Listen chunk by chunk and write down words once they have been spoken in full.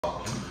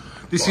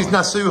This is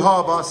Nassau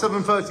Harbour,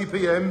 7:30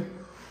 p.m,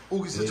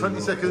 August the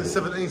 22nd,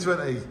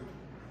 1720.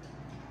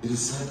 It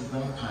is said that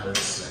when a pirate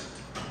slept,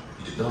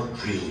 he did not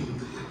dream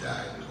that he had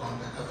died and gone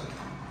to heaven.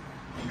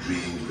 He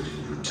dreamed that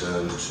he had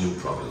returned to New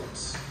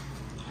Providence.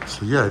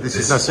 So yeah, this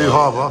is Nassau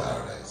Harbour.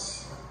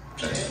 Paradise.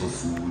 Plentiful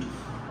food,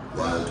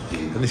 wild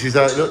game. And this is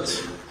how it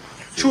looked.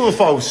 True or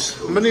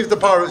false? Many of the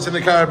pirates in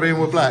the Caribbean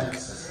were black.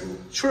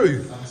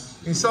 True.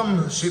 In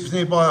some ships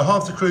nearby,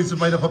 half the crews were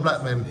made up of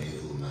black men.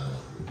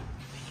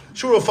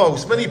 True or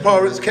false? Many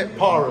pirates kept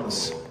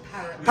parrots.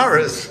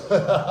 Parrots.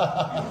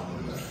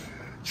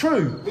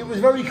 True. It was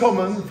very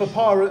common for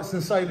pirates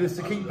and sailors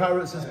to keep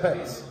parrots as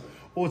pets,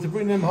 or to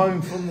bring them home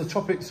from the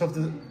tropics of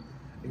the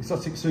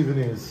exotic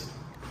souvenirs.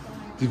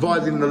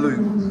 Dividing the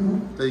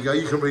loop. There you go.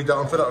 You can read that.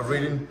 I'm fed up of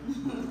reading.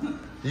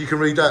 You can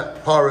read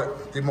that.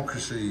 Pirate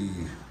democracy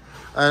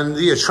and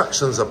the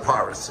attractions of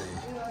piracy.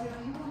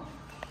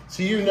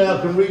 So you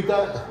now can read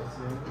that.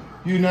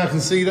 You now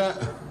can see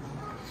that.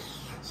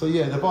 So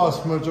yeah, the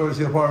vast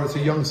majority of pirates are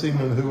young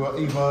seamen who are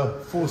either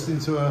forced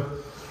into a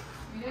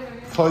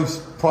close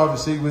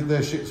privacy with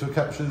their ships were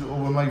captured, or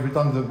were made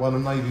redundant by the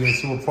Navy and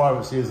saw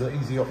piracy as an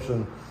easy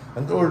option.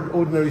 And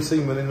ordinary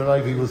seamen in the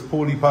Navy was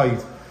poorly paid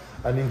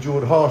and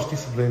endured harsh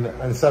discipline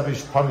and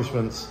savage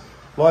punishments.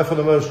 Life on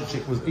a merchant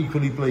ship was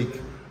equally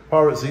bleak.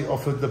 Piracy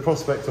offered the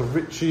prospect of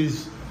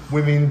riches,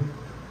 women,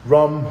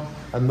 rum,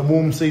 and the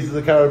warm seas of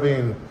the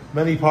Caribbean.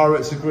 Many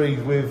pirates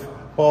agreed with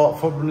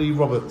Bartholomew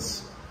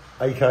Roberts,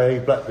 aka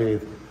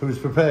Blackbeard, who was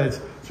prepared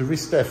to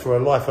risk death for a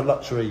life of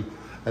luxury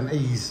and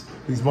ease,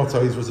 whose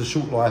motto was a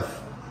short life,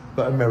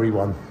 but a merry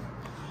one.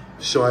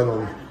 Shine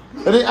on.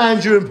 And it,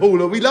 Andrew and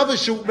Paula, we love a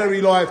short,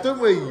 merry life, don't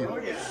we? Oh,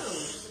 yeah.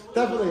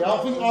 Definitely. I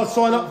think I'll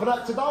sign up for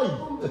that today.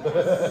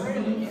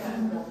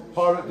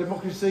 Pirate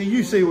democracy.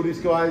 You see all this,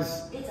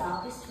 guys. It's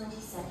August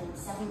 22nd,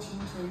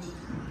 1720.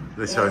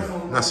 Let's go.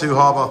 Nassau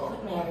Harbour.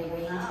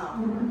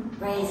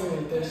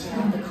 Brazenly, they share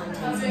out the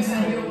contents of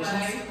storages.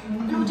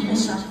 And who did a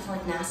shot of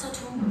Fort Nassau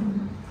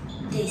too?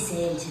 They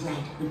sailed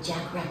tonight with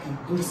Jack Rackham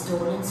in the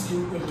stolen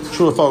sloop.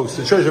 True or false?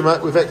 The treasure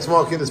map with X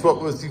marking the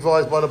spot was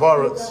devised by the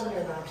pirates.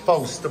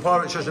 False. The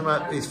pirate treasure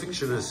map is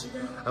fictitious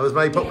and was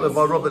made popular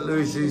by Robert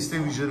Louis's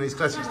division in his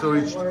classic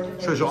story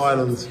Treasure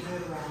Island.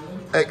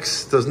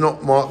 X does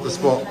not mark the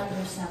spot.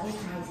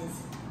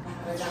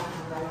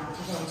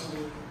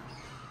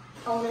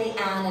 Only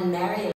Anne and Mary